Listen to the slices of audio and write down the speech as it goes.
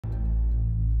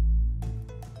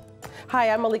Hi,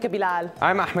 I'm Malika Bilal.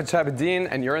 I'm Ahmed Shahabuddin,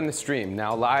 and you're in the stream,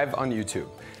 now live on YouTube.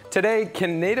 Today,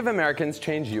 can Native Americans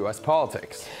change U.S.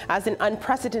 politics? As an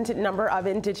unprecedented number of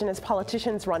Indigenous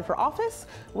politicians run for office,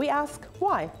 we ask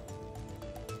why.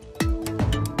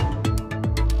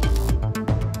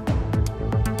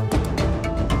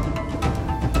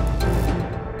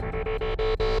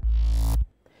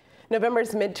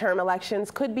 November's midterm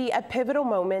elections could be a pivotal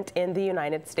moment in the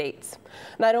United States.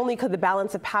 Not only could the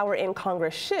balance of power in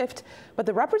Congress shift, but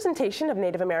the representation of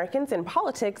Native Americans in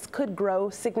politics could grow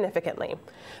significantly.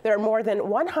 There are more than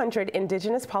 100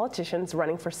 Indigenous politicians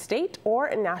running for state or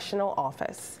national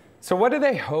office. So what do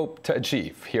they hope to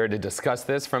achieve? Here to discuss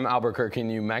this from Albuquerque,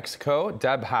 New Mexico,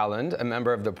 Deb Haaland, a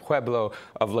member of the Pueblo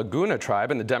of Laguna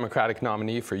tribe and the Democratic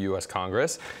nominee for U.S.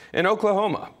 Congress. In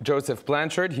Oklahoma, Joseph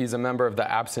Blanchard, he's a member of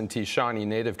the absentee Shawnee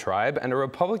Native tribe and a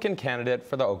Republican candidate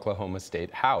for the Oklahoma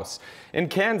State House. In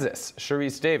Kansas,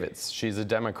 Sharice Davids, she's a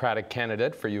Democratic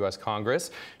candidate for U.S.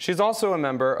 Congress. She's also a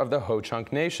member of the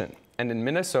Ho-Chunk Nation. And in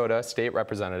Minnesota, State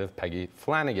Representative Peggy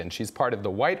Flanagan. She's part of the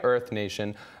White Earth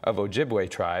Nation of Ojibwe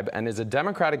tribe and is a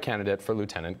Democratic candidate for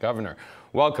lieutenant governor.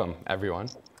 Welcome, everyone.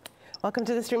 Welcome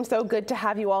to the stream. So good to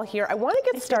have you all here. I want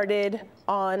to get started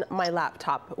on my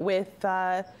laptop with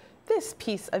this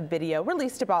piece of video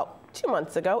released about 2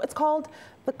 months ago. It's called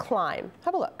The Climb.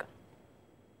 Have a look.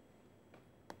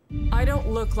 I don't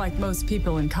look like most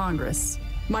people in Congress.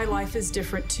 My life is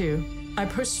different too. I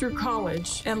pushed through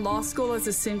college and law school as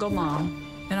a single mom,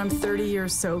 and I'm 30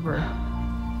 years sober.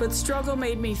 But struggle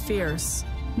made me fierce.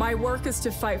 My work is to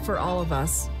fight for all of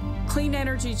us. Clean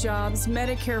energy jobs,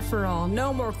 Medicare for all,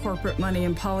 no more corporate money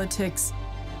in politics.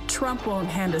 Trump won't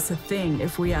hand us a thing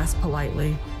if we ask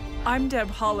politely. I'm Deb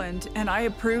Haaland, and I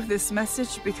approve this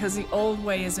message because the old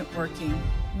way isn't working.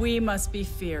 We must be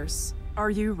fierce. Are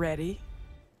you ready?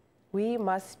 We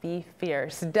must be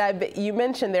fierce. Deb, you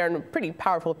mentioned there in a pretty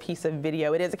powerful piece of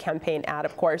video. It is a campaign ad,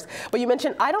 of course, but you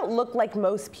mentioned, I don't look like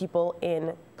most people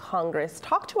in Congress.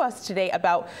 Talk to us today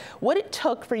about what it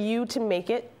took for you to make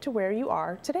it to where you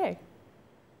are today.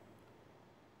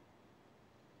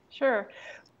 Sure.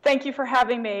 Thank you for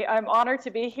having me. I'm honored to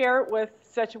be here with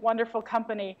such a wonderful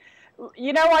company.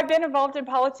 You know, I've been involved in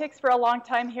politics for a long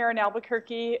time here in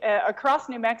Albuquerque, across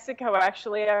New Mexico,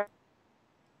 actually.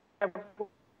 I've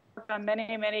on many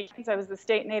occasions. I was the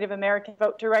state Native American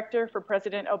vote director for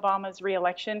President Obama's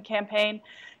re-election campaign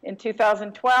in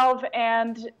 2012,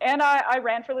 and I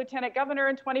ran for lieutenant governor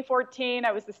in 2014.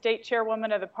 I was the state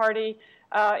chairwoman of the party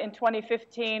in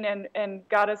 2015, and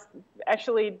got us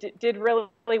did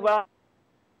really well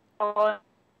in our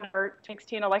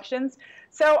 2016 elections.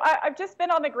 So I've just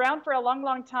been on the ground for a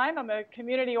long time. I'm a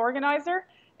community organizer.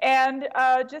 And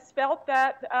just felt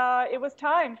that it was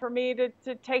time for me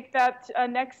to take that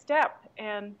next step.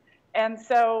 And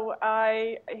so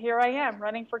here I am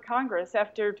running for Congress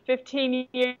after 15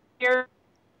 years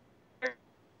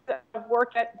of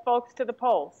work at folks to the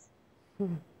polls.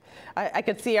 I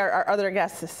could see our other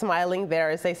guests smiling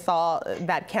there as they saw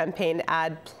that campaign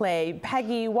ad play.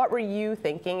 Peggy, what were you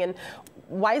thinking, and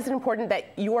why is it important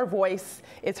that your voice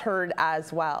is heard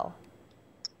as well?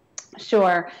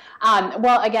 Sure.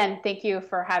 Well, again, thank you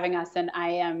for having us, and I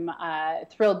am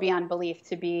thrilled beyond belief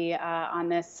to be on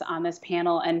this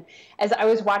panel. And as I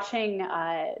was watching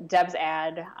Deb's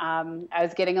ad, I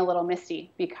was getting a little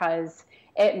misty because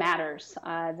it matters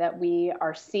that we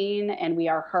are seen and we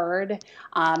are heard.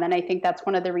 And I think that's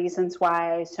one of the reasons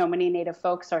why so many Native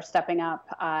folks are stepping up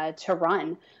to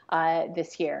run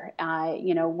this year.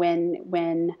 You know,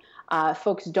 when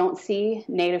folks don't see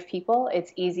Native people,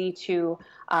 it's easy to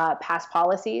pass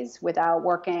policies without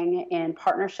working in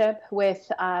partnership with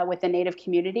the Native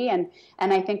community. And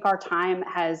I think our time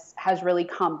has really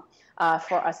come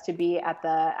for us to be at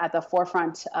the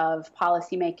forefront of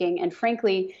policymaking. And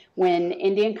frankly, when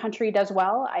Indian country does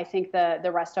well, I think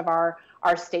the rest of our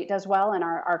state does well and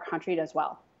our country does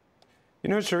well. You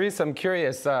know, Sharice, I'm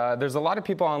curious. There's a lot of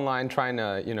people online trying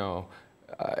to,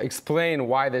 explain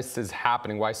why this is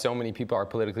happening, why so many people are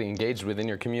politically engaged within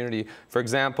your community. For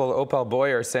example, Opal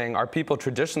Boyer saying, our people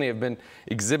traditionally have been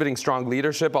exhibiting strong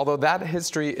leadership, although that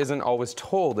history isn't always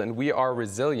told, and we are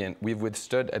resilient. We've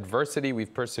withstood adversity,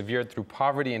 we've persevered through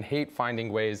poverty and hate,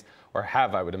 finding ways, or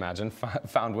have, I would imagine,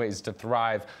 found ways to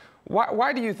thrive.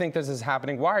 Why do you think this is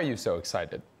happening? Why are you so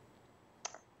excited?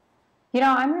 You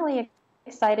know, I'm really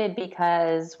excited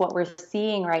because what we're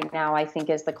seeing right now, I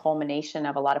think, is the culmination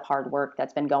of a lot of hard work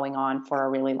that's been going on for a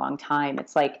really long time.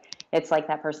 It's like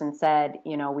that person said,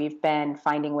 you know, we've been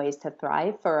finding ways to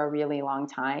thrive for a really long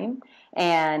time.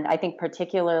 And I think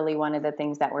particularly one of the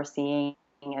things that we're seeing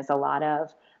is a lot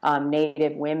of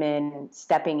Native women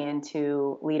stepping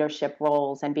into leadership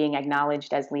roles and being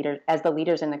acknowledged as the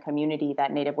leaders in the community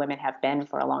that Native women have been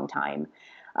for a long time.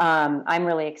 I'm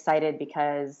really excited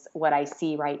because what I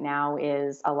see right now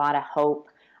is a lot of hope,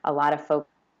 a lot of folks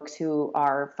who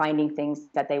are finding things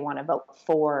that they want to vote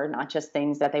for, not just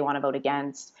things that they want to vote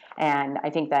against. And I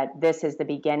think that this is the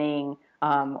beginning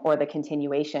or the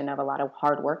continuation of a lot of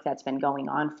hard work that's been going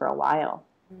on for a while.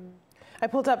 I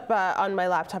pulled up on my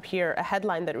laptop here a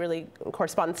headline that really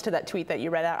corresponds to that tweet that you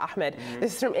read out, Ahmed.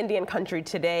 This is from Indian Country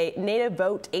Today. Native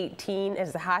Vote 18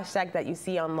 is the hashtag that you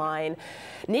see online.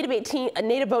 Native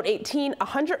Vote 18,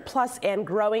 100 plus and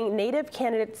growing. Native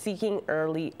candidates seeking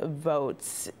early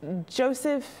votes.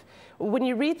 Joseph, when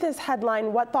you read this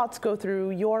headline, what thoughts go through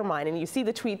your mind? And you see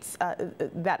the tweets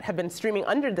that have been streaming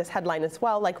under this headline as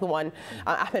well, like the one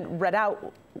Ahmed read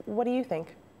out. What do you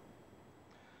think?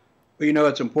 Well, you know,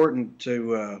 it's important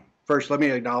to first let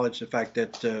me acknowledge the fact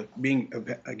that being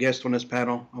a guest on this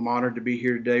panel, I'm honored to be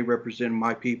here today representing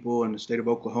my people in the state of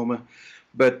Oklahoma.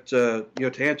 But you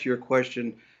know, to answer your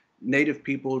question, Native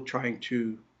people trying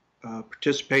to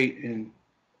participate in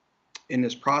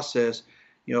this process,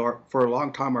 you know, for a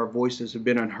long time our voices have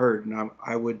been unheard, and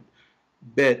I would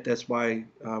bet that's why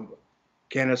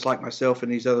candidates like myself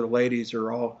and these other ladies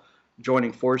are all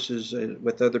joining forces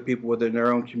with other people within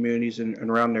their own communities and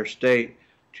around their state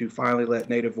to finally let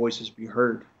Native voices be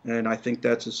heard. And I think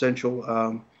that's essential.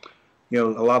 You know,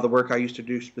 a lot of the work I used to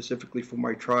do specifically for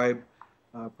my tribe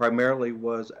primarily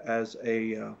was as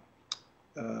a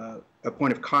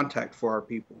point of contact for our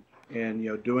people. And, you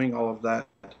know, doing all of that,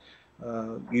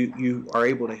 you are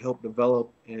able to help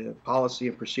develop policy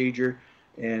and procedure.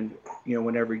 And, you know,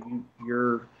 whenever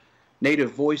you're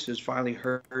Native voices finally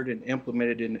heard and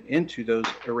implemented into those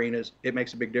arenas, it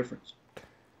makes a big difference.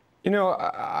 You know,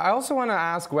 I also want to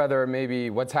ask whether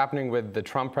maybe what's happening with the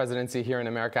Trump presidency here in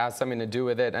America has something to do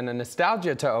with it, and a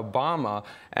nostalgia to Obama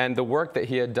and the work that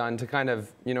he had done to kind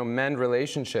of, you know, mend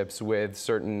relationships with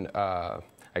certain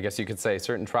I guess you could say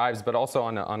certain tribes, but also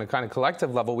on a kind of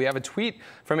collective level. We have a tweet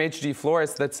from H.G.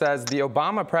 Flores that says, the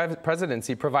Obama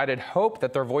presidency provided hope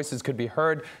that their voices could be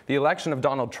heard. The election of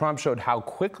Donald Trump showed how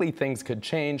quickly things could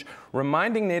change,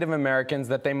 reminding Native Americans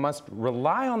that they must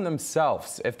rely on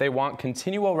themselves if they want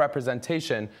continual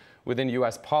representation within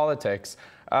U.S. politics.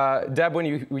 Deb, when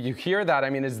you hear that, I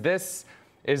mean, is this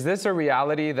a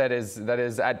reality that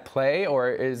is at play, or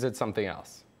is it something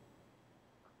else?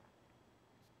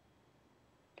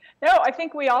 No, I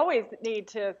think we always need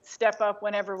to step up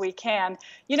whenever we can.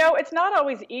 You know, it's not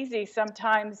always easy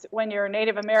sometimes when you're a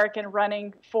Native American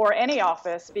running for any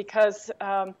office, because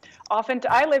often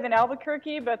I live in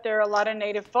Albuquerque, but there are a lot of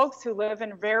Native folks who live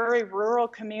in very rural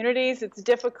communities. It's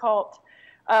difficult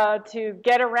to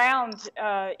get around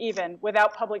even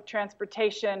without public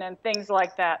transportation and things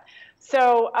like that.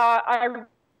 So I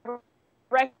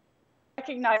recognize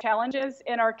challenges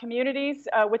in our communities,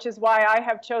 which is why I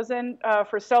have chosen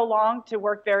for so long to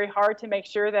work very hard to make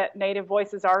sure that Native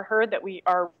voices are heard, that we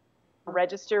are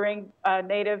registering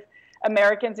Native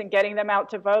Americans and getting them out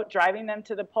to vote, driving them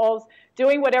to the polls,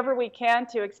 doing whatever we can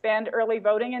to expand early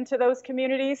voting into those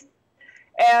communities.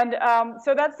 And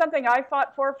so that's something I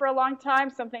fought for a long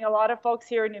time, something a lot of folks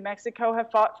here in New Mexico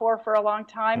have fought for a long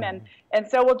time. And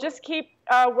so we'll just keep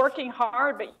working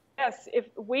hard. But yes, if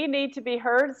we need to be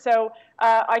heard. So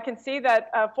I can see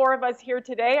that 4 of us here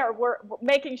today are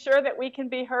making sure that we can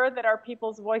be heard, that our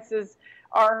people's voices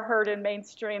are heard in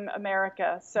mainstream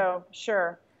America. So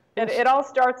sure, it all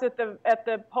starts at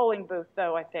the polling booth,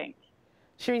 though, I think.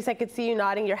 Sharice, I could see you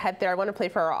nodding your head there. I want to play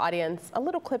for our audience a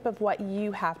little clip of what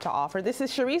you have to offer. This is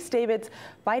Sharice Davids,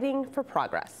 Fighting for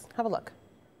Progress. Have a look.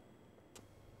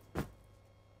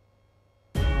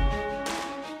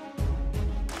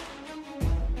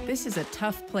 This is a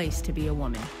tough place to be a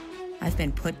woman. I've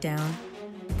been put down,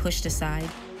 pushed aside,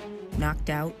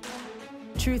 knocked out.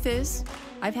 Truth is,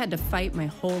 I've had to fight my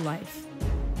whole life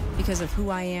because of who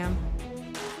I am,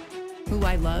 who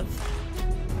I love,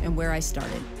 and where I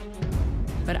started.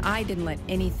 But I didn't let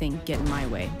anything get in my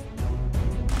way.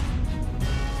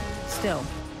 Still,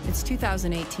 it's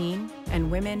 2018, and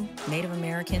women, Native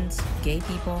Americans, gay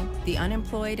people, the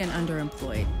unemployed and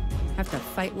underemployed have to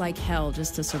fight like hell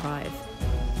just to survive.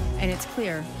 And it's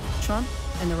clear, Trump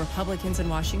and the Republicans in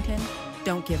Washington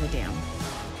don't give a damn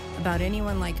about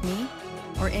anyone like me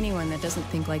or anyone that doesn't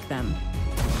think like them.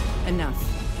 Enough.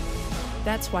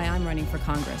 That's why I'm running for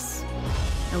Congress.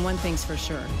 And one thing's for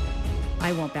sure,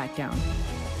 I won't back down.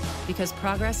 Because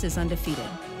progress is undefeated.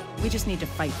 We just need to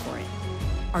fight for it.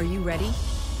 Are you ready?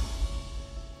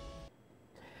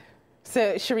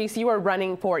 So, Sharice, you are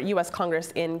running for U.S.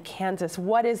 Congress in Kansas.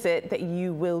 What is it that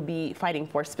you will be fighting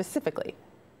for specifically?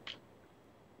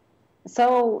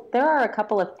 So there are a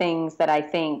couple of things that I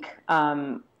think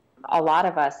a lot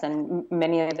of us and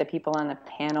many of the people on the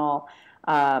panel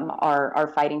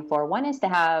are fighting for. One is to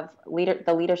have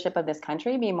the leadership of this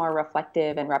country be more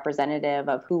reflective and representative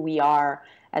of who we are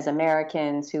as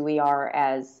Americans, who we are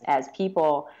as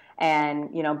people,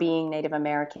 and being Native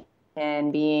American,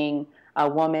 being a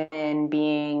woman,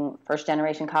 being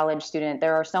first-generation college student.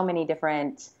 There are so many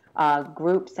different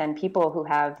groups and people who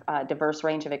have a diverse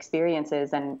range of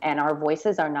experiences, and our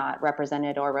voices are not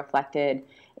represented or reflected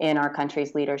in our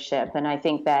country's leadership. And I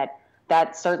think that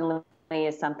certainly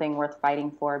is something worth fighting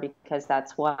for, because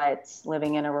that's what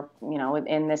living in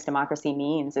in this democracy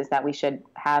means, is that we should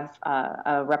have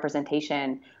a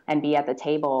representation and be at the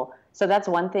table. So that's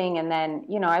one thing. And then,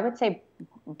 I would say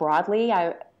broadly,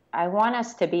 I want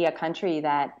us to be a country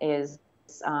that is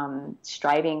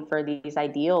striving for these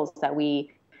ideals that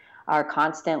we are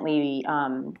constantly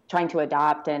trying to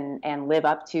adopt and live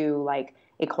up to, like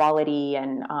equality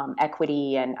and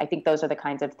equity. And I think those are the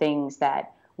kinds of things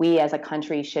that we as a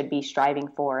country should be striving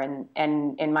for. And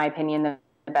in my opinion,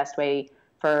 the best way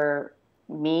for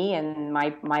me and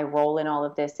my role in all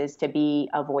of this is to be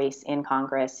a voice in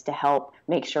Congress to help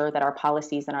make sure that our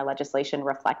policies and our legislation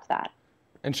reflect that.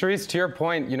 And Sharice, to your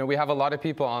point, we have a lot of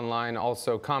people online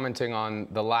also commenting on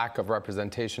the lack of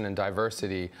representation and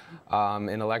diversity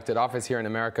in elected office here in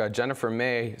America. Jennifer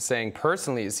May saying,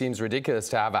 personally, it seems ridiculous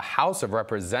to have a House of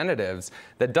Representatives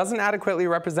that doesn't adequately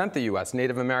represent the U.S.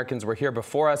 Native Americans were here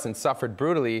before us and suffered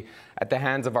brutally at the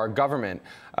hands of our government.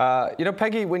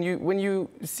 Peggy, when you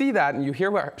see that and you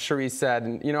hear what Sharice said,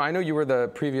 and I know you were the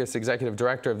previous executive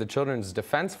director of the Children's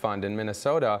Defense Fund in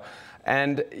Minnesota,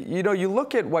 and you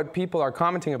look at what people are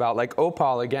commenting about, like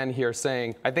Opal again here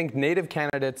saying, I think Native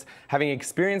candidates having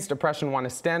experienced oppression want to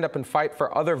stand up and fight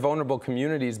for other vulnerable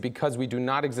communities because we do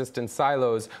not exist in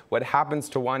silos. What happens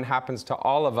to one happens to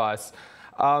all of us.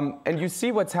 And you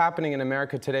see what's happening in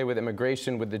America today with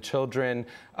immigration, with the children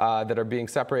that are being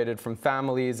separated from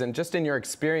families. And just in your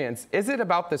experience, is it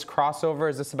about this crossover?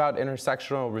 Is this about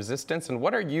intersectional resistance? And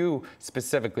what are you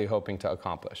specifically hoping to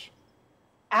accomplish?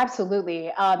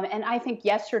 Absolutely. And I think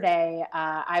yesterday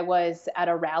I was at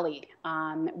a rally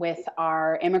with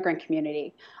our immigrant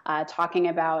community talking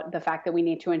about the fact that we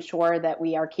need to ensure that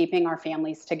we are keeping our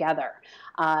families together.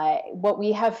 What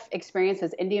we have experienced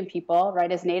as Indian people,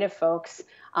 right, as Native folks,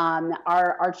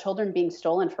 our children being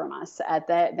stolen from us at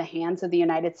the hands of the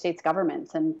United States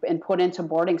government and put into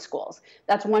boarding schools.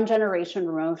 That's one generation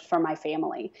removed from my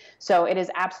family. So it is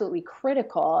absolutely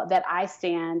critical that I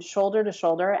stand shoulder to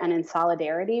shoulder and in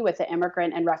solidarity with the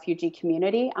immigrant and refugee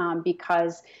community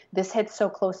because this hits so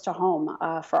close to home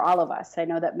for all of us. I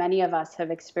know that many of us have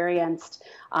experienced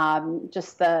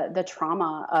just the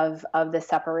trauma of the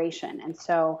separation. And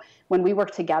so when we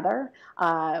work together,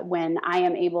 when I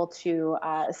am able to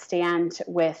stand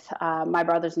with my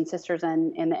brothers and sisters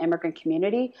in the immigrant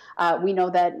community, we know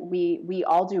that we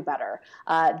all do better.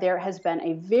 There has been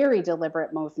a very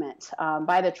deliberate movement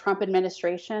by the Trump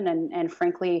administration and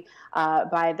frankly,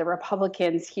 by the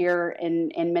Republicans here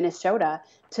in Minnesota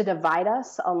to divide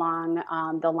us along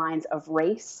the lines of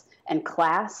race and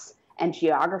class and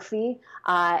geography.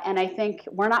 And I think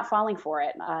we're not falling for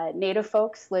it. Native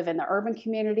folks live in the urban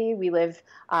community. We live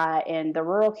in the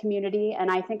rural community.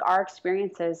 And I think our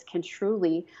experiences can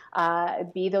truly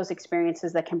be those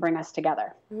experiences that can bring us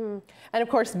together. Mm-hmm. And of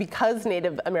course, because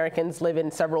Native Americans live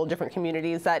in several different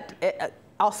communities, that it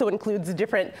also includes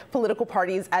different political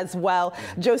parties as well.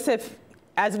 Joseph,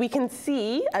 as we can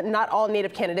see, not all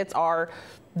Native candidates are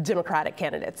Democratic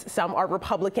candidates. Some are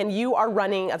Republican. You are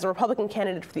running as a Republican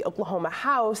candidate for the Oklahoma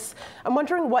House. I'm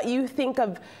wondering what you think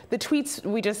of the tweets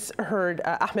we just heard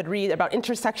Ahmed read about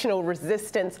intersectional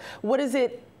resistance. What is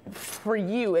it for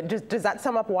you? Does that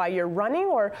sum up why you're running,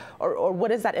 or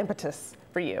what is that impetus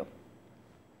for you?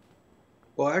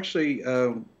 Well, actually,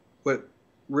 what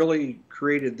really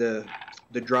created the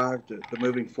drive, the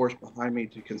moving force behind me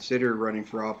to consider running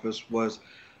for office was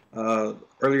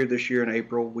earlier this year in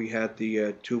April, we had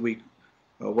the 2-week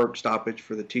work stoppage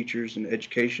for the teachers and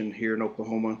education here in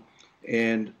Oklahoma.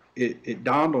 And it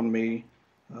dawned on me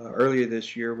earlier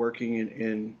this year,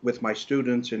 working with my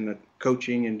students and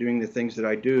coaching and doing the things that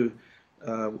I do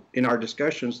in our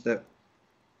discussions, that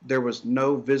there was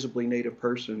no visibly Native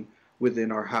person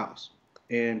within our house.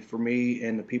 And for me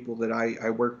and the people that I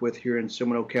work with here in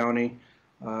Seminole County,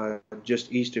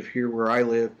 just east of here where I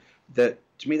live, that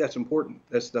to me, that's important.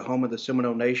 That's the home of the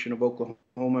Seminole Nation of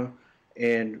Oklahoma.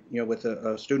 And, with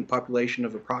a student population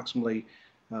of approximately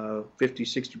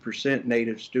 50–60%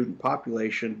 Native student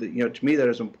population. That, you know, to me that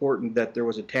is important that there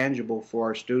was a tangible for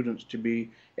our students to be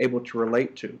able to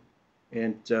relate to.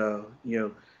 And you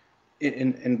know,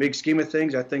 in big scheme of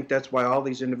things, I think that's why all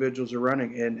these individuals are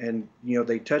running. And you know,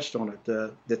 they touched on it,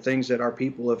 the things that our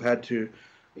people have had to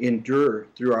endure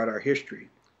throughout our history.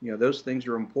 You know, those things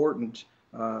are important.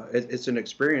 It's an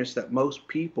experience that most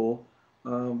people,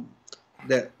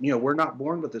 that, you know, we're not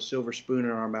born with a silver spoon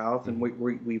in our mouth, and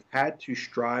we've had to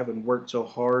strive and work so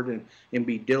hard and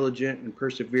be diligent and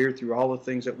persevere through all the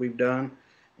things that we've done.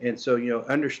 And so, you know,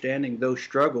 understanding those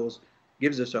struggles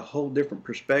gives us a whole different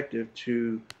perspective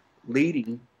to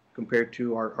leading compared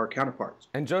to our counterparts.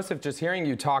 And Joseph, just hearing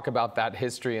you talk about that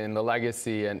history and the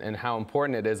legacy and how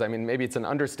important it is, I mean, maybe it's an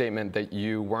understatement that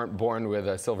you weren't born with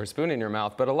a silver spoon in your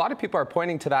mouth, but a lot of people are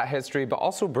pointing to that history, but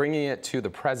also bringing it to the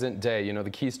present day, you know,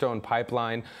 the Keystone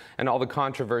Pipeline and all the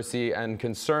controversy and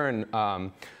concern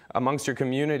amongst your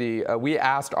community. We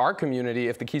asked our community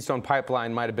if the Keystone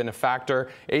Pipeline might have been a factor.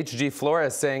 H.G.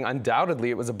 Flores saying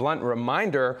undoubtedly it was a blunt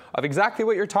reminder of exactly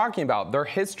what you're talking about, their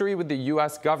history with the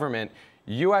U.S. government,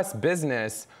 U.S.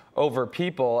 business over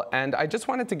people. And I just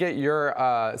wanted to get your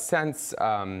sense,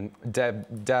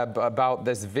 Deb, about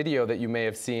this video that you may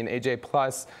have seen. AJ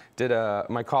Plus did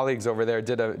my colleagues over there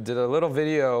did a little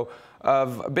video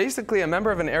of basically a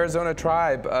member of an Arizona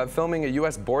tribe filming a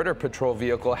U.S. Border Patrol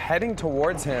vehicle heading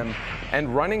towards him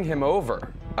and running him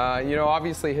over. You know,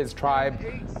 obviously his tribe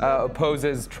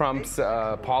opposes Trump's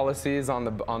policies on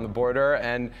the border,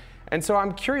 and so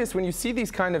I'm curious, when you see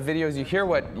these kind of videos, you hear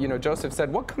what, you know, Joseph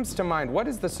said, what comes to mind? What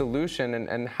is the solution,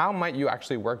 and how might you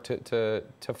actually work to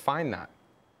find that?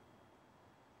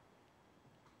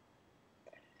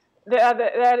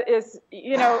 That is,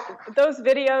 you know, those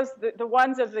videos, the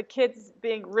ones of the kids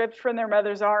being ripped from their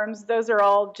mother's arms, those are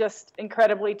all just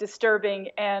incredibly disturbing,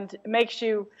 and makes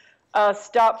you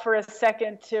stop for a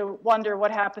second to wonder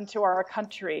what happened to our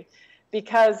country.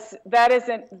 Because that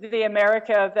isn't the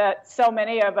America that so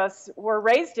many of us were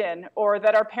raised in, or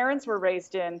that our parents were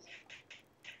raised in.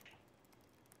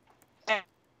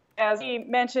 As he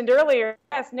mentioned earlier,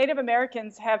 yes, Native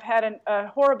Americans have had a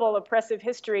horrible oppressive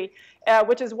history,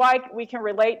 which is why we can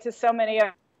relate to so many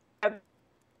other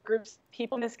groups of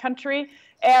people in this country.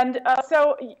 And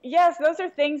so, yes, those are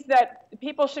things that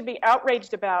people should be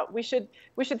outraged about. We should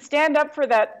stand up for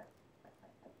that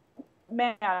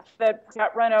man that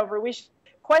got run over. We should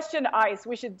question ICE.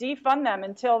 We should defund them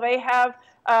until they have,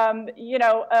 you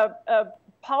know,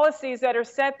 policies that are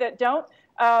set that don't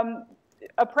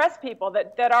oppress people,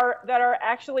 that are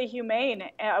actually humane.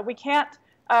 We can't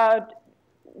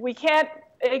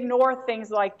ignore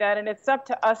things like that, and it's up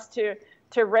to us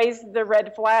to raise the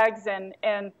red flags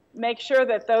and make sure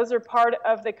that those are part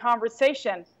of the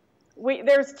conversation.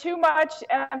 There's too much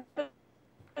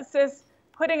emphasis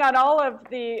putting on all of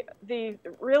the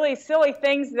really silly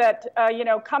things that you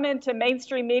know, come into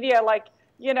mainstream media, like,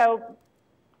 you know,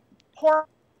 porn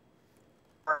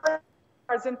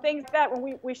and things like that,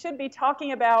 when we should be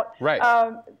talking about,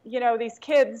 right, you know, these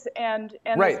kids and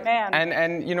right, this man.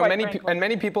 And you know,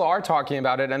 many people are talking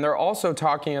about it, and they're also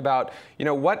talking about, you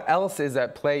know, what else is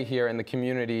at play here in the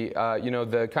community. You know,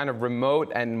 the kind of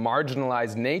remote and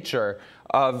marginalized nature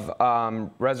of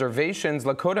reservations.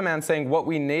 Lakota Man saying, what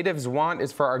we natives want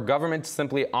is for our government to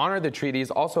simply honor the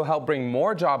treaties, also help bring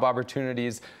more job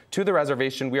opportunities to the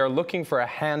reservation. We are looking for a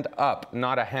hand up,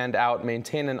 not a hand out.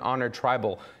 Maintain and honor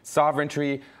tribal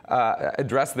sovereignty,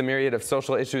 address the myriad of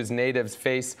social issues natives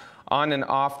face on and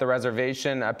off the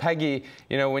reservation. Peggy,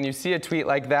 you know, when you see a tweet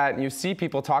like that and you see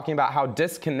people talking about how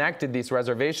disconnected these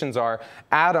reservations are,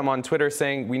 Adam on Twitter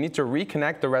saying we need to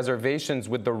reconnect the reservations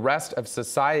with the rest of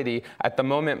society. At the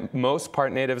moment, most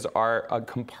part natives are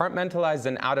compartmentalized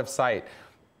and out of sight.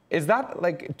 Is that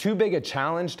like too big a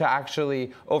challenge to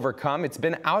actually overcome? It's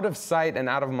been out of sight and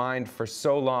out of mind for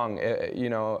so long, you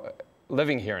know,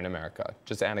 living here in America,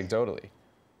 just anecdotally.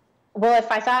 Well,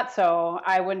 if I thought so,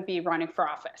 I wouldn't be running for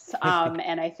office,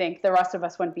 and I think the rest of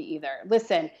us wouldn't be either.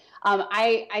 Listen,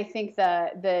 I think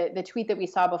the tweet that we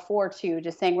saw before, too,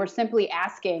 just saying we're simply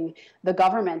asking the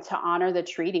government to honor the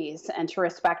treaties and to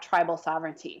respect tribal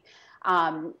sovereignty.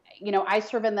 You know, I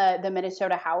serve in the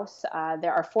Minnesota House.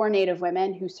 There are 4 Native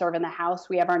women who serve in the House.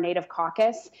 We have our Native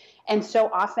caucus. And so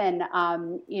often,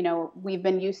 you know, we've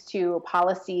been used to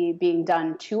policy being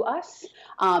done to us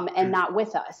and not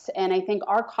with us. And I think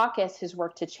our caucus has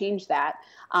worked to change that.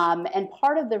 And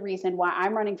part of the reason why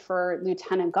I'm running for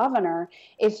lieutenant governor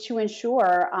is to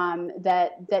ensure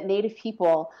that Native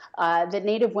people, that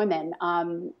Native women,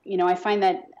 you know, I find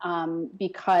that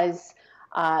because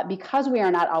we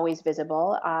are not always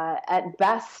visible, at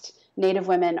best, Native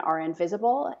women are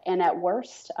invisible, and at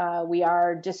worst, we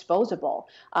are disposable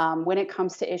when it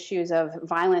comes to issues of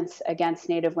violence against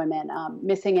Native women,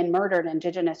 missing and murdered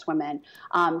Indigenous women.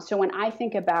 So when I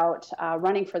think about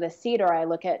running for the seat, or I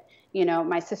look at,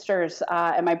 my sisters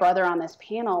and my brother on this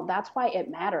panel, that's why it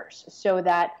matters, so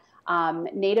that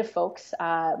Native folks,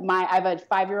 I have a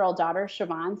 5-year-old daughter,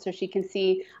 Siobhan, so she can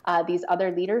see these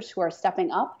other leaders who are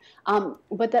stepping up,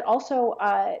 but that also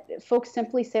folks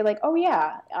simply say like, oh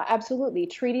yeah, absolutely,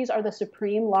 treaties are the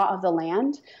supreme law of the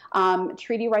land.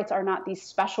 Treaty rights are not these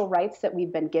special rights that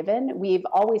we've been given. We've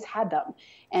always had them.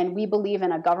 And we believe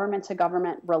in a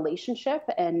government-to-government relationship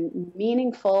and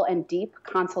meaningful and deep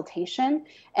consultation.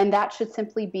 And that should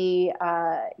simply be,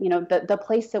 the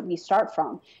place that we start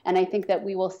from. And I think that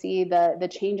we will see the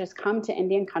changes come to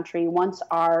Indian country once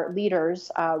our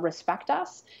leaders respect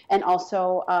us and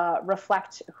also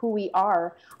reflect who we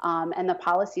are and the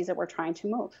policies that we're trying to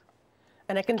move.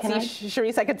 And I can see,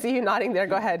 Sharice, I can see you nodding there.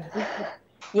 Go ahead.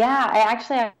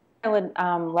 Yeah, I would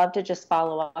love to just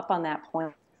follow up on that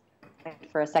point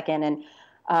for a second. And,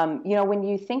 when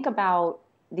you think about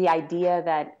the idea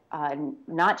that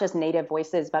not just Native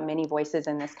voices, but many voices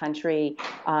in this country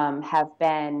have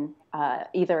been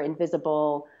either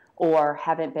invisible or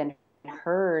haven't been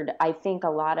heard, I think a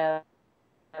lot of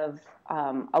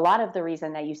the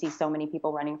reason that you see so many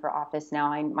people running for office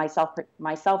now, myself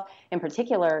in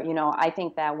particular, I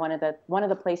think that one of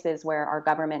the places where our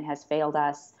government has failed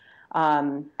us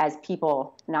as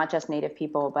people, not just Native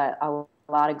people, but a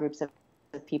lot of groups of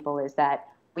people, is that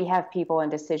we have people in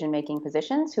decision-making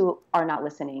positions who are not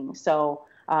listening. So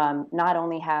not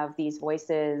only have these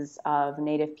voices of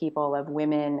Native people, of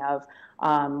women, of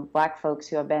Black folks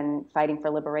who have been fighting for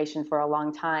liberation for a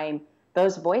long time,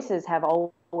 those voices have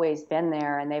always been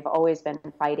there and they've always been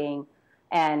fighting.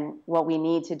 And what we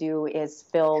need to do is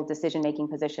fill decision-making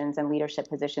positions and leadership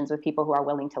positions with people who are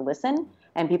willing to listen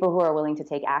and people who are willing to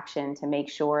take action to make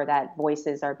sure that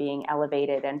voices are being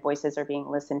elevated and voices are being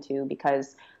listened to,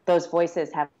 because those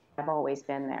voices have always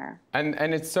been there.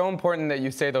 And it's so important that you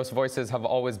say those voices have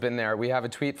always been there. We have a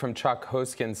tweet from Chuck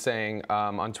Hoskin saying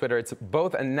on Twitter, it's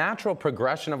both a natural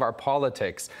progression of our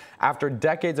politics after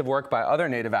decades of work by other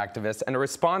Native activists and a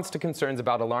response to concerns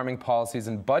about alarming policies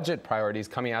and budget priorities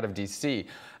coming out of DC.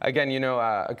 Again,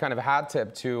 a kind of hat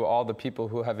tip to all the people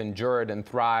who have endured and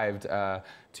thrived,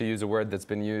 to use a word that's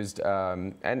been used.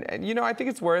 And I think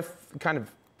it's worth kind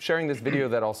of sharing this video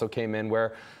that also came in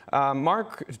where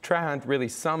Mark Trahant really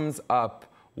sums up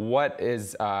what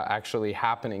is actually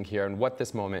happening here and what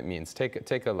this moment means.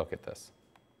 Take a look at this.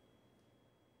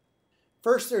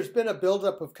 First, there's been a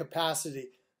buildup of capacity.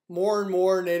 More and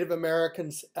more Native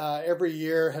Americans every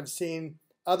year have seen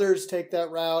others take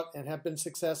that route and have been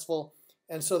successful,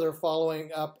 and so they're following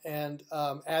up and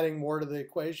adding more to the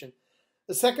equation.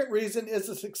 The second reason is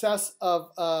the success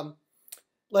of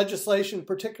legislation,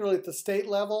 particularly at the state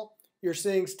level. You're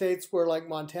seeing states where, like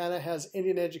Montana, has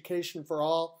Indian education for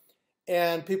all,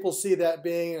 and people see that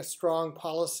being a strong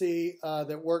policy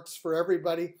that works for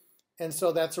everybody, and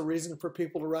so that's a reason for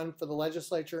people to run for the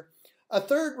legislature. A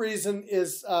third reason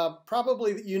is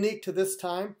probably unique to this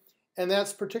time, and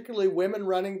that's particularly women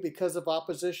running because of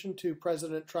opposition to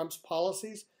President Trump's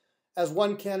policies. As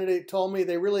one candidate told me,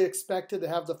 they really expected to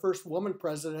have the first woman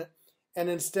president, and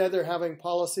instead they're having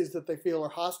policies that they feel are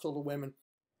hostile to women.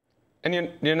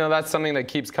 And that's something that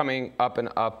keeps coming up and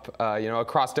up,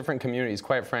 across different communities,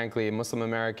 quite frankly, Muslim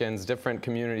Americans, different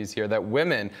communities here, that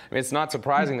women, it's not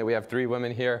surprising that we have 3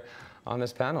 women here on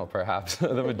this panel, perhaps,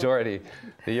 the majority,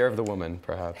 the year of the woman,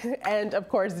 perhaps. And of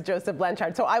course, Joseph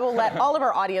Blanchard. So I will let all of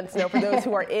our audience know, for those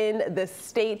who are in the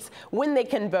states, when they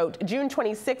can vote. June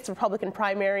 26th, Republican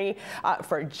primary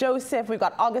for Joseph. We've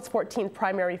got August 14th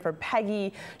primary for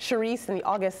Peggy, Sharice in the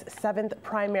August 7th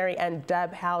primary, and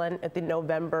Deb Haaland at the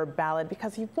November ballot,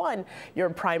 because you've won your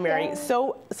primary. Yay.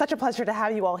 So such a pleasure to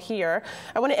have you all here.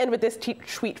 I want to end with this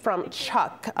tweet from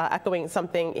Chuck, echoing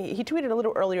something he tweeted a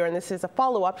little earlier, and this is a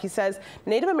follow-up. He says,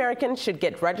 Native Americans should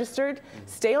get registered,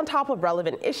 stay on top of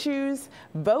relevant issues,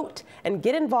 vote, and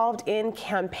get involved in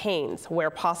campaigns where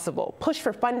possible. Push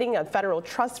for funding of federal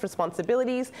trust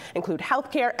responsibilities, include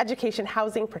healthcare, education,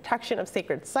 housing, protection of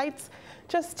sacred sites,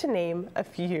 just to name a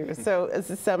few. So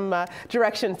some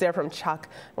directions there from Chuck.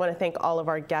 I want to thank all of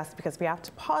our guests, because we have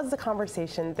to pause the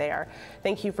conversation there.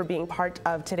 Thank you for being part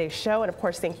of today's show. And of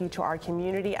course, thank you to our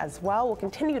community as well. We'll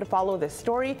continue to follow this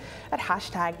story at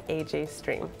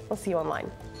 #AJStream. We'll see you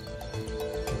online.